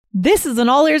This is an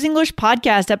All Ears English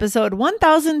podcast, episode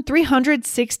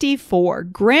 1364,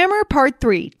 Grammar Part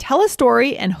 3. Tell a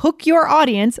story and hook your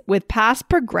audience with past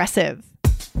progressive.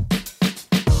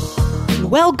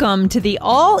 Welcome to the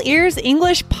All Ears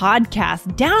English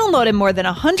podcast, downloaded more than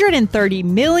 130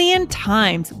 million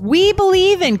times. We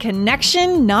believe in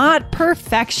connection, not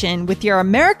perfection, with your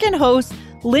American hosts,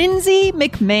 Lindsay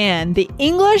McMahon, the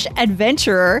English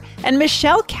adventurer, and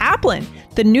Michelle Kaplan,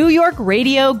 the New York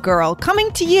radio girl,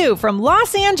 coming to you from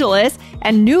Los Angeles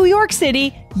and New York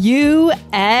City, USA.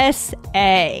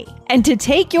 And to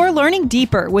take your learning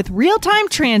deeper with real-time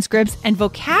transcripts and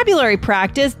vocabulary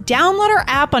practice, download our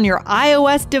app on your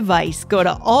iOS device. Go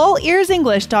to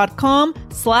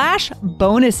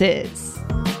allearsenglish.com/bonuses.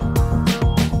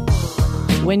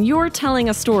 When you're telling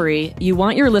a story, you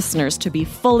want your listeners to be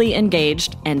fully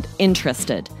engaged and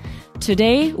interested.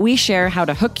 Today, we share how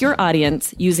to hook your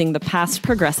audience using the past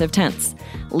progressive tense.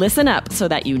 Listen up so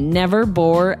that you never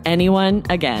bore anyone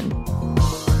again.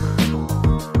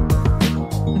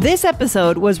 This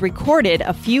episode was recorded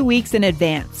a few weeks in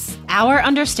advance. Our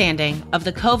understanding of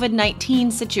the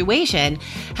COVID-19 situation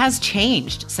has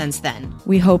changed since then.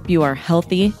 We hope you are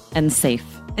healthy and safe.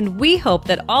 And we hope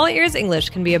that All Ears English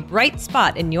can be a bright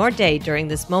spot in your day during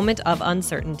this moment of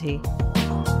uncertainty.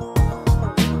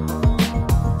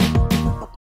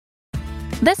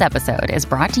 This episode is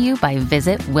brought to you by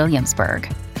Visit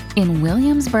Williamsburg. In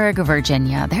Williamsburg,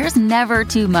 Virginia, there's never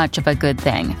too much of a good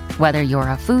thing. Whether you're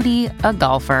a foodie, a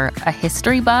golfer, a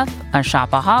history buff, a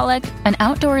shopaholic, an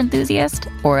outdoor enthusiast,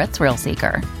 or a thrill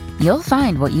seeker, you'll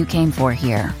find what you came for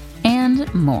here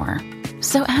and more.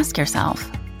 So ask yourself,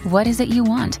 what is it you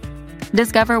want?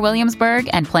 Discover Williamsburg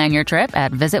and plan your trip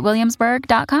at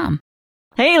visitwilliamsburg.com.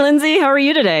 Hey, Lindsay, how are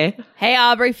you today? Hey,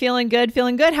 Aubrey, feeling good,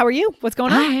 feeling good. How are you? What's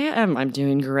going on? I'm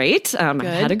doing great. I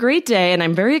had a great day, and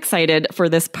I'm very excited for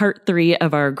this part 3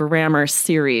 of our grammar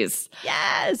series.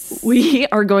 Yes! We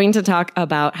are going to talk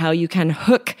about how you can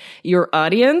hook your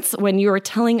audience when you are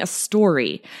telling a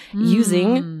story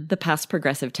using the past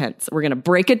progressive tense. We're going to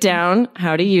break it down,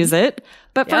 how to use it.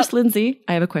 But first, Lindsay,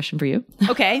 I have a question for you.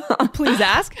 Okay, please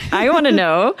ask. I want to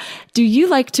know, do you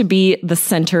like to be the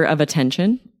center of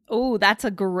attention? Oh, that's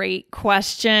a great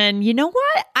question. You know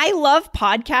what? I love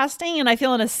podcasting, and I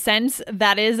feel in a sense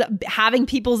that is having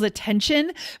people's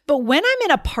attention. But when I'm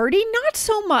in a party, not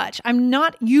so much. I'm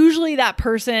not usually that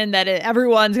person that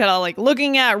everyone's kind of like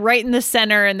looking at right in the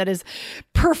center and that is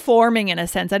performing in a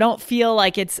sense. I don't feel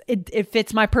like it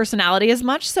fits my personality as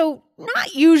much. So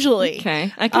not usually.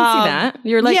 Okay. I can see that.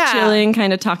 You're like chilling,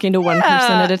 kind of talking to one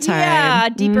person at a time. Yeah.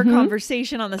 Deeper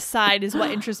conversation on the side is what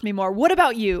interests me more. What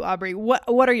about you, Aubrey? What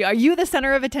are you? Are you the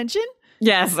center of attention?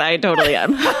 Yes, I totally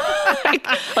am.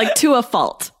 like to a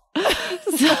fault. To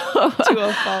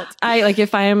a fault. I like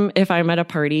if I'm at a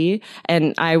party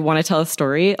and I want to tell a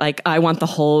story, like I want the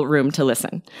whole room to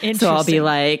listen. So I'll be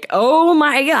like, "Oh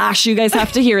my gosh, you guys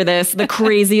have to hear this. The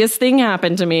craziest thing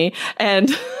happened to me."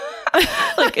 And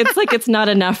it's not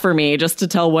enough for me just to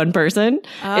tell one person.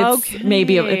 Okay. It's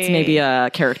maybe a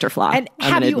character flaw. And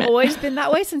have you always been that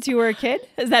way since you were a kid?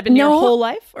 Has that been your whole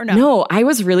life or no? No, I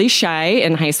was really shy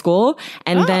in high school.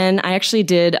 And then I actually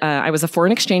I was a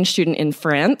foreign exchange student in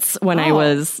France when I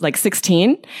was like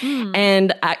 16.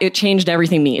 And it changed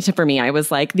everything for me. I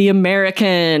was like the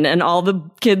American, and all the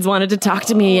kids wanted to talk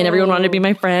to me and everyone wanted to be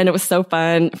my friend. It was so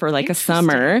fun for like a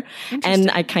summer. And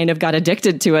I kind of got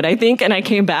addicted to it, I think. And I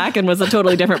came back and was a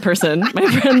totally different person. My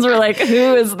friends were like,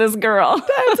 "Who is this girl?"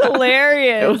 That's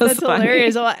hilarious. That's funny.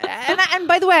 Hilarious. And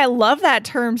by the way, I love that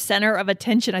term, center of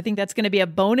attention. I think that's going to be a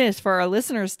bonus for our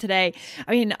listeners today.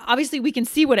 I mean, obviously we can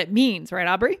see what it means, right,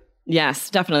 Aubrey? Yes,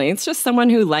 definitely. It's just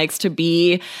someone who likes to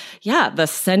be, the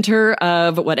center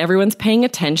of what everyone's paying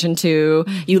attention to.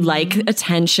 You like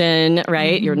attention,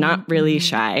 right? You're not really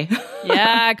shy.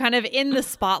 Yeah, kind of in the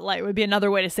spotlight would be another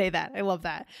way to say that. I love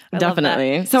that.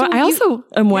 Definitely. Love that. So I also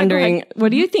am wondering, what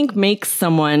do you think makes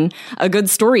someone a good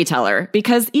storyteller?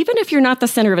 Because even if you're not the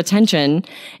center of attention,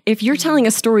 if you're telling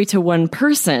a story to one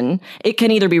person, it can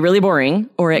either be really boring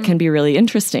or it can be really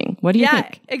interesting. What do you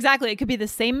think? Yeah, exactly. It could be the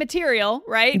same material,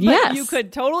 right? Yes. You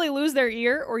could totally lose their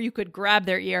ear or you could grab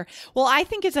their ear. Well, I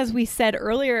think it's, as we said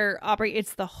earlier, Aubrey,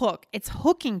 it's the hook. It's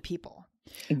hooking people.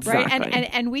 Exactly. Right.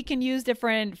 And we can use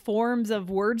different forms of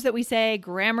words that we say,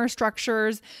 grammar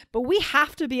structures, but we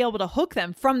have to be able to hook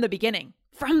them from the beginning.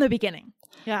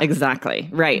 Yeah. Exactly.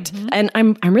 Right. And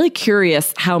I'm really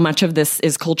curious how much of this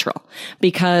is cultural,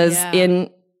 because in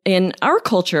in our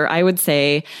culture, I would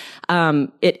say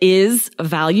it is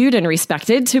valued and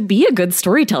respected to be a good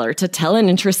storyteller, to tell an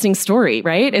interesting story,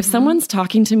 right? If someone's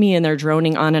talking to me and they're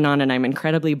droning on and I'm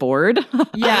incredibly bored,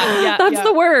 that's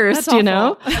the worst, That's you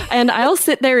know? And I'll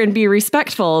sit there and be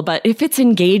respectful. But if it's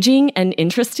engaging and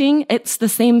interesting, it's the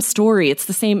same story. It's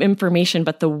the same information,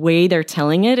 but the way they're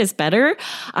telling it is better.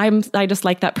 I just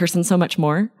like that person so much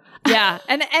more. Yeah.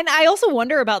 And I also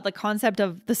wonder about the concept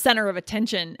of the center of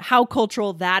attention, how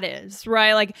cultural that is,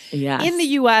 right? Like in the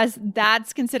US,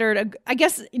 that's considered, I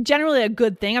guess, generally a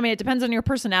good thing. I mean, it depends on your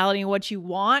personality and what you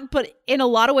want, but in a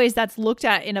lot of ways, that's looked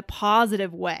at in a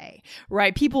positive way,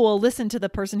 right? People will listen to the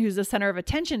person who's the center of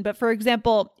attention. But for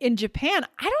example, in Japan,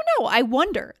 I don't know. I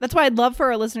wonder. That's why I'd love for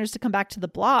our listeners to come back to the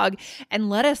blog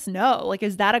and let us know, like,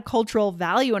 is that a cultural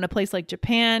value in a place like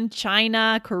Japan,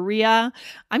 China, Korea?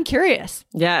 I'm curious.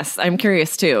 Yes. I'm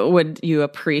curious too. Would you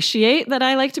appreciate that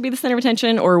I like to be the center of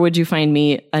attention, or would you find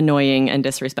me annoying and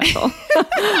disrespectful?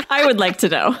 I would like to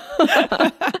know.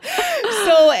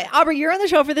 So, Aubrey, you're on the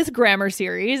show for this grammar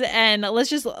series, and let's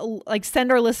just like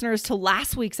send our listeners to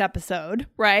last week's episode,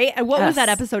 right? And what was that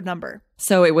episode number?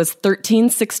 So it was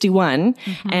 1361,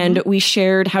 and we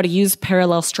shared how to use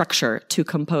parallel structure to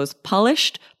compose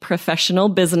polished, professional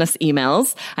business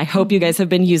emails. I hope you guys have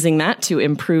been using that to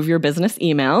improve your business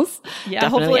emails. Yeah,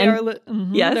 definitely. Hopefully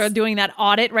they're doing that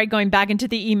audit, right? Going back into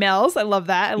the emails. I love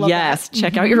that. Yes,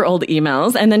 check out your old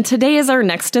emails. And then today is our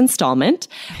next installment.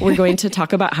 We're going to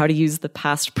talk about how to use the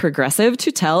past progressive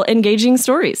to tell engaging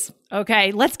stories.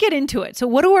 Okay, let's get into it. So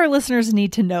what do our listeners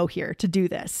need to know here to do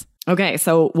this? Okay,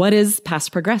 so what is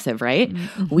past progressive, right?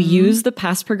 We use the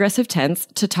past progressive tense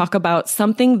to talk about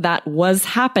something that was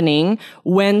happening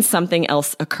when something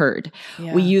else occurred.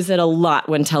 Yeah. We use it a lot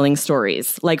when telling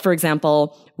stories. Like, for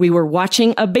example, we were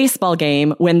watching a baseball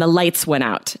game when the lights went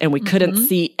out and we couldn't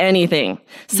see anything.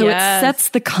 So it sets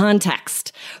the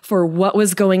context for what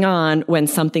was going on when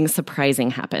something surprising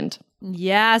happened.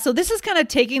 Yeah. So this is kind of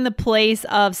taking the place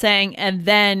of saying, and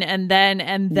then,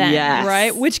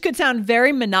 right? Which could sound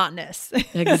very monotonous.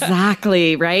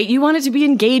 Exactly, right? You want it to be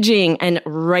engaging and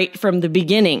right from the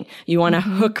beginning. You want to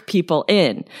hook people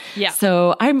in. Yeah.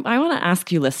 So I want to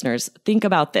ask you listeners, think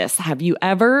about this. Have you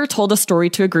ever told a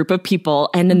story to a group of people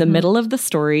and in the middle of the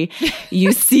story,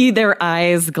 you see their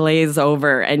eyes glaze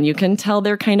over and you can tell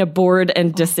they're kind of bored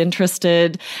and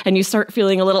disinterested and you start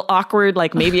feeling a little awkward,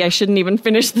 like maybe I shouldn't even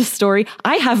finish the story?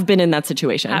 I have been in that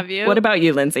situation. Have you? What about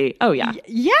you, Lindsay? Oh, yeah.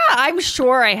 Yeah, I'm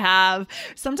sure I have.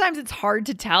 Sometimes it's hard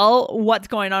to tell what's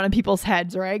going on in people's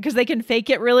heads, right? Because they can fake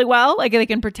it really well. Like they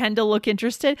can pretend to look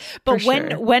interested. But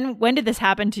when did this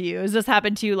happen to you? Has this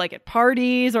happened to you like at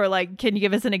parties or like, can you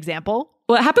give us an example?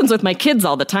 Well, it happens with my kids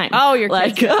all the time. Oh, your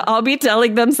kids. Like, I'll be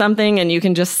telling them something and you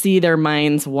can just see their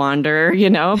minds wander, you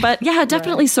know? But yeah,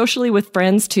 definitely socially with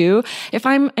friends too. If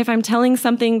I'm telling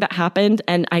something that happened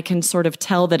and I can sort of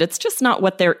tell that it's just not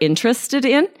what they're interested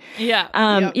in.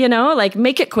 Yeah. You know, like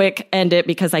make it quick, end it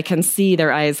because I can see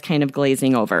their eyes kind of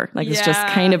glazing over. Like it's just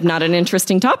kind of not an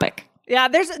interesting topic. Yeah,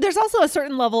 there's also a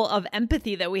certain level of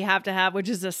empathy that we have to have, which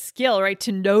is a skill, right?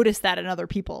 To notice that in other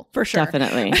people, for sure.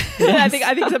 Definitely. Yes.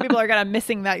 I think some people are kind of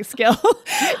missing that skill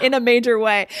in a major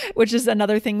way, which is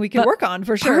another thing we can work on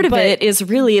for sure. Part of it is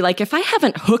really like if I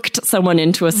haven't hooked someone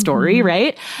into a story,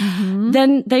 right,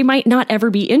 then they might not ever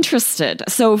be interested.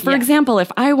 So, for example,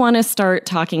 if I want to start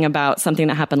talking about something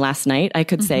that happened last night, I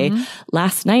could say,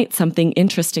 last night something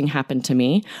interesting happened to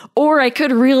me. Or I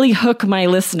could really hook my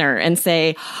listener and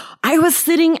say, I was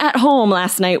sitting at home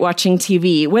last night watching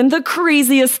TV when the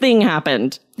craziest thing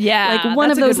happened. Yeah. Like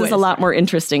one of those is a lot more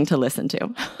interesting to listen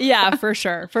to. Yeah, for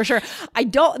sure. For sure.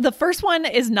 The first one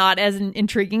is not as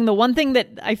intriguing. The one thing that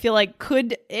I feel like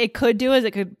it could do is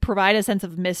it could provide a sense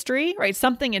of mystery, right?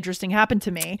 Something interesting happened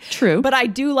to me. True. But I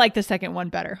do like the second one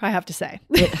better, I have to say.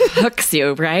 It hooks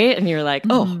you, right? And you're like,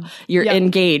 oh, you're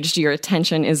engaged. Your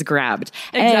attention is grabbed.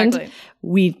 Exactly. And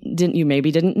you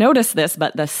maybe didn't notice this,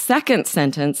 but the second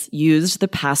sentence used the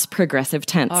past progressive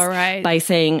tense. All right. By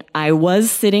saying, I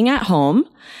was sitting at home.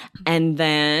 And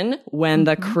then when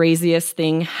the craziest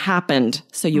thing happened.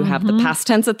 So you have the past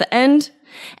tense at the end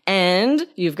and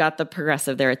you've got the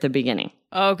progressive there at the beginning.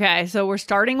 Okay, so we're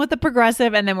starting with the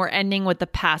progressive and then we're ending with the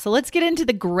past. So let's get into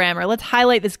the grammar. Let's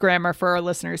highlight this grammar for our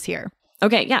listeners here.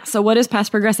 Okay, yeah. So what is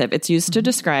past progressive? It's used to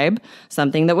describe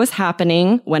something that was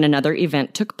happening when another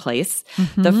event took place.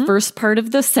 The first part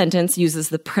of the sentence uses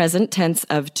the present tense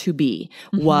of to be,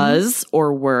 was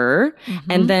or were,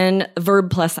 and then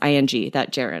verb plus ing,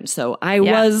 that gerund. So I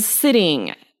was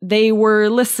sitting, they were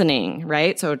listening,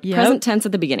 right? So present tense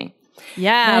at the beginning.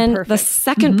 Yeah, Then perfect. the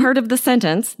second part of the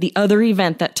sentence, the other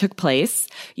event that took place,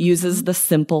 uses the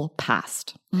simple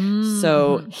past.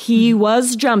 So he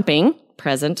was jumping,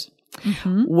 present,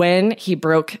 when he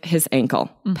broke his ankle,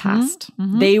 past.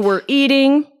 They were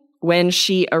eating when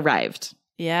she arrived.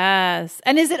 Yes.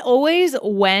 And is it always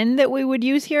when that we would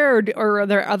use here, or are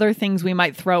there other things we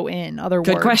might throw in, other words?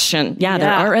 Good question. Yeah,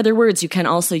 there are other words. You can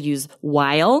also use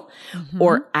while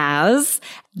or as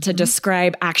to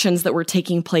describe actions that were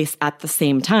taking place at the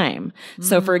same time.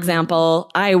 So, for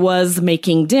example, I was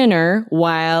making dinner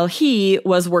while he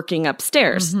was working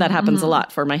upstairs. That happens a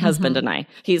lot for my husband and I.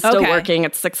 He's still working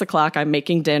at 6 o'clock. I'm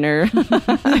making dinner.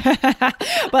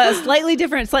 But slightly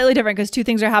different because two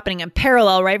things are happening in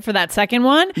parallel, right? For that second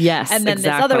one. Yes, And then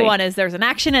exactly. this other one is there's an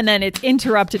action and then it's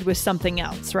interrupted with something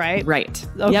else, right? Right.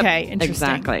 Okay, Yep, interesting.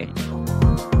 Exactly.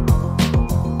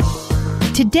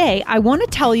 Today, I want to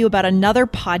tell you about another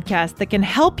podcast that can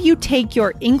help you take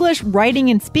your English writing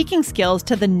and speaking skills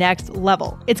to the next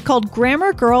level. It's called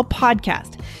Grammar Girl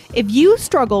Podcast. If you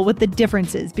struggle with the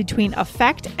differences between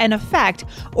affect and effect,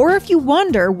 or if you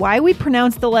wonder why we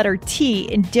pronounce the letter T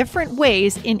in different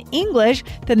ways in English,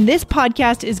 then this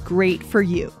podcast is great for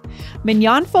you.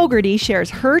 Mignon Fogarty shares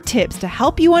her tips to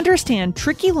help you understand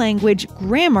tricky language,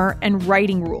 grammar, and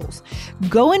writing rules.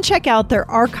 Go and check out their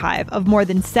archive of more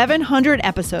than 700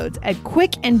 episodes at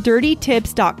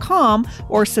quickanddirtytips.com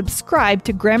or subscribe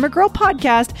to Grammar Girl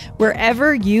Podcast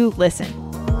wherever you listen.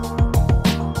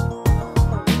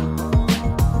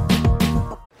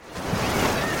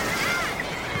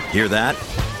 Hear that?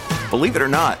 Believe it or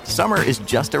not, summer is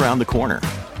just around the corner.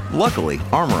 Luckily,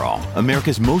 Armor All,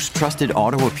 America's most trusted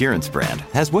auto appearance brand,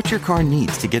 has what your car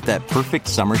needs to get that perfect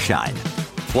summer shine.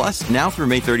 Plus, now through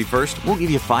May 31st, we'll give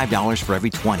you $5 for every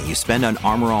 $20 you spend on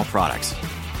Armor All products.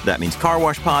 That means car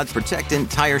wash pods,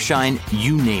 protectant, tire shine,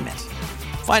 you name it.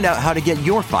 Find out how to get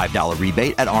your $5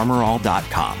 rebate at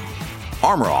armorall.com.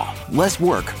 Armor All, less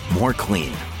work, more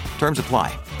clean. Terms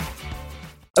apply.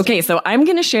 Okay, so I'm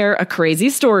going to share a crazy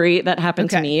story that happened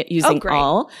to me using great.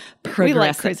 all progressive. We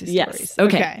like crazy stories. Yes.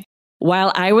 Okay.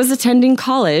 While I was attending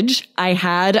college, I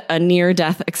had a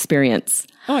near-death experience.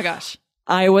 Oh my gosh.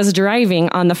 I was driving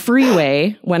on the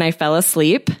freeway when I fell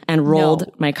asleep and rolled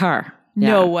my car.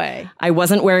 No way. I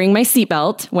wasn't wearing my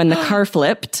seatbelt when the car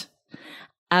flipped.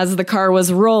 As the car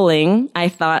was rolling, I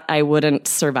thought I wouldn't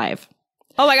survive.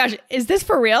 Oh my gosh. Is this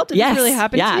for real? Did this really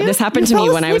happen to you? Yeah, this happened You to me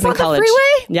fell when I was in asleep on college. the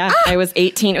freeway? Yeah, I was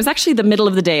 18. It was actually the middle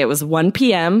of the day. It was 1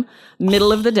 p.m.,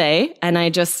 middle of the day, and I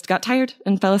just got tired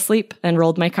and fell asleep and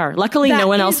rolled my car. Luckily, That no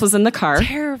one is else was in the car.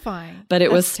 Terrifying. But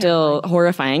it was That's still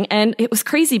horrifying. And it was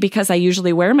crazy because I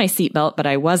usually wear my seatbelt, but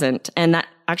I wasn't. And that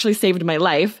actually saved my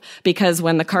life because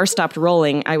when the car stopped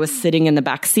rolling, I was sitting in the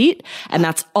back seat and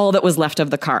that's all that was left of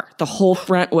the car. The whole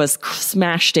front was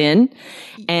smashed in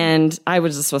and I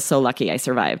was so lucky I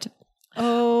survived.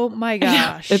 Oh my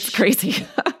gosh. It's crazy.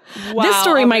 Wow. This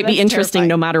story Okay, might be that's interesting terrifying.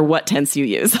 no matter what tense you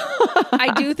use.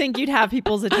 I do think you'd have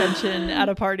people's attention at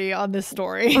a party on this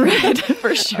story. Right,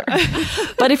 for sure.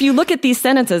 But if you look at these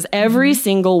sentences, every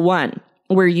single one,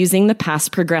 we're using the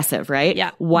past progressive, right?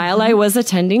 Yeah. While I was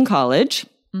attending college,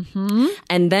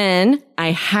 and then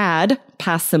I had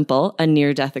past simple, a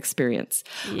near-death experience.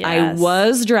 I Yes.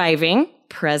 was driving,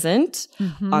 present,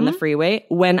 on the freeway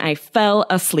when I fell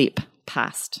asleep.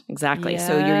 Past. Exactly.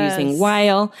 So you're using Yes.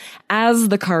 while as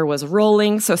the car was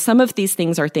rolling. So some of these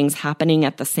things are things happening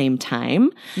at the same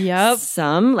time. Yep.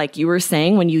 Some, like you were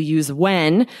saying, when you use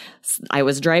when, I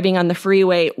was driving on the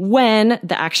freeway when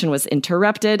the action was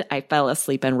interrupted, I fell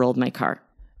asleep and rolled my car.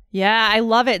 Yeah, I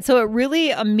love it. So it really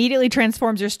immediately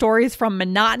transforms your stories from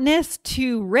monotonous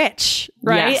to rich,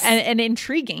 right? Yes. And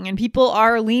intriguing. And people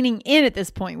are leaning in at this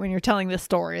point when you're telling this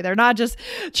story. They're not just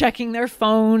checking their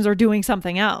phones or doing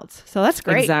something else. So that's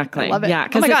great. Exactly. I love it. Yeah, Oh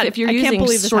because my God, if you're I can't using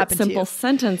believe this short, happened to simple you.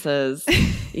 sentences,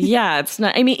 yeah, it's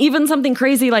not. I mean, even something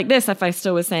crazy like this, if I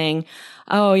still was saying,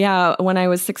 "Oh yeah, when I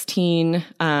was 16,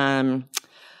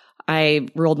 I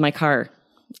rolled my car."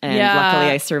 And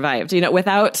luckily I survived. You know,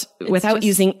 without just-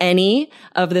 using any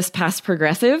of this past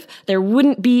progressive, I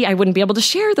wouldn't be able to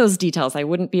share those details. I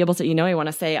wouldn't be able to, I want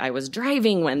to say I was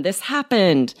driving when this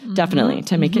happened. Definitely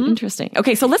to make it interesting.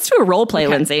 Okay, so let's do a role play,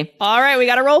 Lindsay. All right, we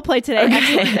got a role play today.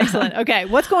 Excellent. Okay,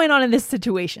 what's going on in this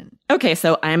situation? Okay,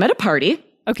 so I'm at a party.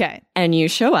 Okay. And you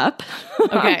show up.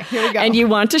 Okay, here we go. And you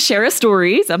want to share a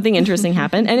story, something interesting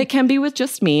happened. And it can be with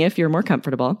just me if you're more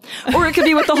comfortable. Or it could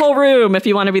be with the whole room if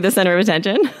you want to be the center of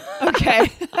attention.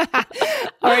 Okay. All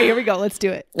right, here we go. Let's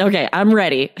do it. Okay, I'm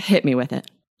ready. Hit me with it.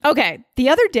 Okay. The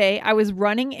other day, I was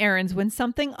running errands when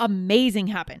something amazing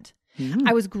happened.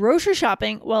 I was grocery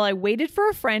shopping while I waited for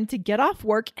a friend to get off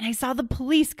work, and I saw the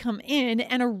police come in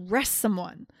and arrest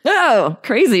someone. Oh,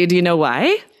 crazy. Do you know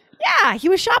why? Yeah, he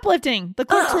was shoplifting. The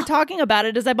clerks were talking about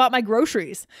it as I bought my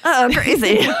groceries. Oh,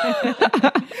 crazy.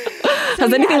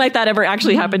 Has anything like that ever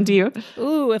actually happened to you?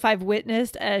 Ooh, if I've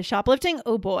witnessed shoplifting,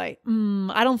 oh boy.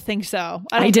 I don't think so.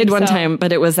 I did one time,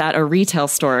 but it was at a retail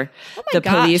store. The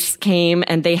police came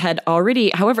and they had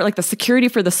already, however, like the security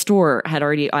for the store had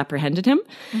already apprehended him.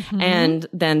 And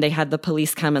then they had the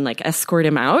police come and like escort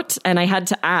him out. And I had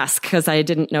to ask because I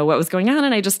didn't know what was going on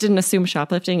and I just didn't assume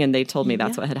shoplifting. And they told me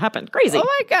that's what had happened. Crazy. Oh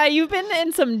my God, you've been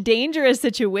in some dangerous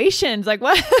situations. Like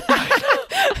what?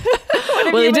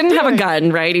 Well, he didn't have a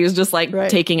gun, right? He was just like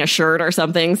taking a shirt or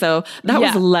something. So that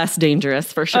was less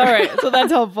dangerous for sure. All right. So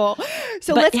that's helpful.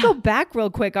 So let's go back real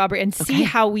quick, Aubrey, and see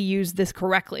how we use this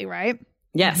correctly, right?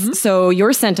 Yes. So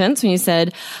your sentence, when you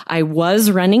said, I was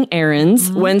running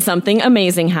errands when something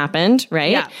amazing happened,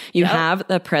 right? Yeah. You have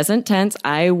the present tense,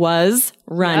 I was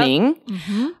running.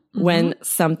 When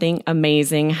something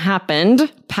amazing happened,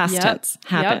 past tense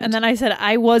happened. And then I said,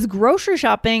 I was grocery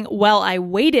shopping while I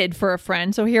waited for a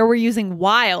friend. So here we're using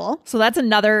while. So that's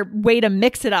another way to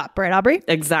mix it up, right, Aubrey?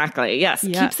 Exactly. Yes.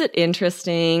 Keeps it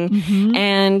interesting.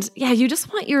 And you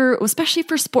just want especially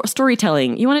for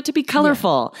storytelling, you want it to be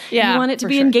colorful. You want it to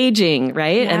be engaging,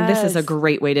 right? And this is a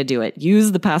great way to do it.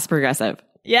 Use the past progressive.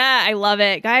 Yeah, I love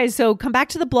it. Guys, so come back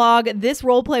to the blog. This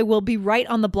role play will be right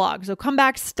on the blog. So come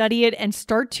back, study it, and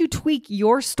start to tweak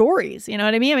your stories. You know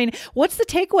what I mean? I mean, what's the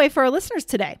takeaway for our listeners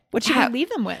today? What should we leave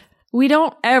them with? We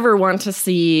don't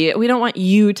want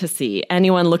you to see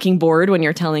anyone looking bored when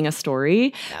you're telling a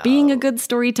story. No. Being a good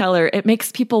storyteller, it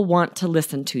makes people want to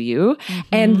listen to you.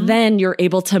 And then you're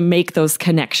able to make those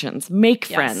connections, make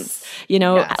friends,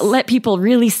 let people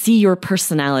really see your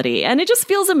personality. And it just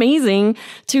feels amazing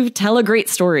to tell a great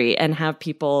story and have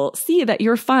people see that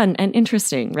you're fun and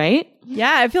interesting, right?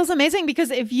 Yeah, it feels amazing because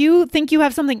if you think you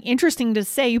have something interesting to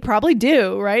say, you probably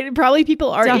do, right? Probably people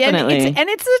are. Definitely. And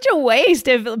it's such a waste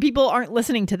if people aren't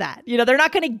listening to that. They're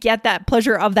not going to get that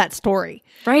pleasure of that story.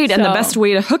 Right. And the best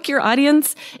way to hook your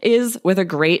audience is with a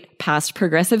great past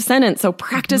progressive sentence. So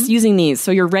practice using these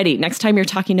so you're ready next time you're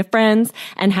talking to friends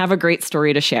and have a great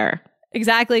story to share.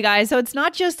 Exactly, guys. So it's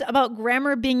not just about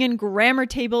grammar being in grammar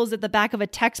tables at the back of a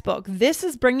textbook. This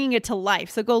is bringing it to life.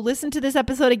 So go listen to this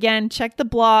episode again, check the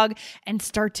blog, and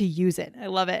start to use it. I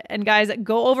love it. And guys,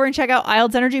 go over and check out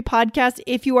IELTS Energy Podcast.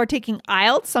 If you are taking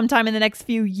IELTS sometime in the next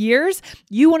few years,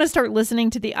 you want to start listening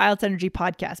to the IELTS Energy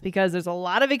Podcast because there's a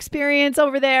lot of experience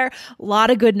over there, a lot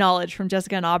of good knowledge from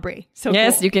Jessica and Aubrey. So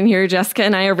yes, cool. You can hear Jessica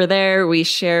and I over there. We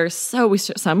share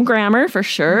some grammar for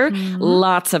sure,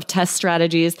 lots of test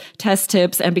strategies, test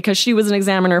tips. And because she was an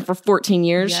examiner for 14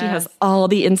 years, she has all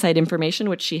the inside information,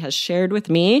 which she has shared with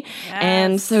me.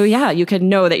 And so, you can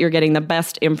know that you're getting the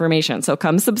best information. So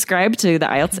come subscribe to the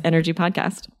IELTS Energy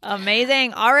Podcast.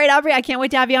 Amazing. All right, Aubrey, I can't wait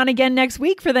to have you on again next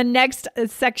week for the next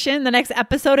section, the next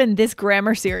episode in this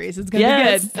grammar series. It's going to be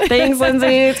good. Thanks, Lindsay.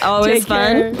 It's always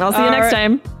fun. I'll see you next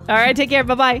time. All right. Take care.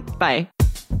 Bye-bye. Bye.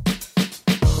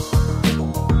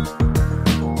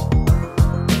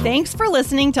 Thanks for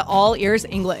listening to All Ears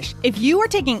English. If you are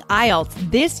taking IELTS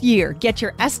this year, get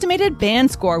your estimated band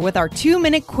score with our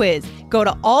 2-minute quiz. Go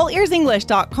to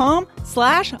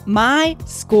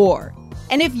allearsenglish.com/myscore.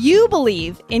 And if you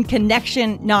believe in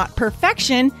connection, not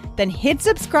perfection, then hit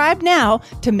subscribe now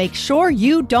to make sure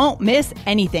you don't miss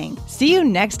anything. See you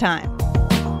next time.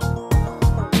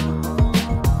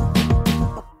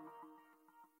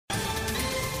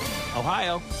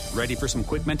 Ohio, ready for some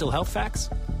quick mental health facts?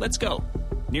 Let's go.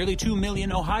 Nearly 2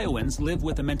 million Ohioans live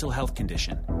with a mental health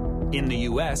condition. In the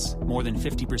U.S., more than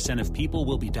 50% of people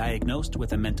will be diagnosed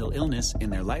with a mental illness in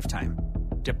their lifetime.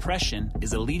 Depression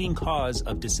is a leading cause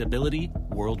of disability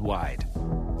worldwide.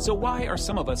 So why are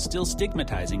some of us still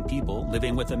stigmatizing people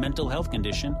living with a mental health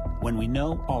condition when we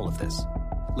know all of this?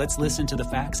 Let's listen to the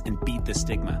facts and beat the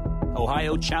stigma.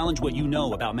 Ohio, challenge what you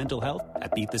know about mental health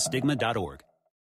at beatthestigma.org.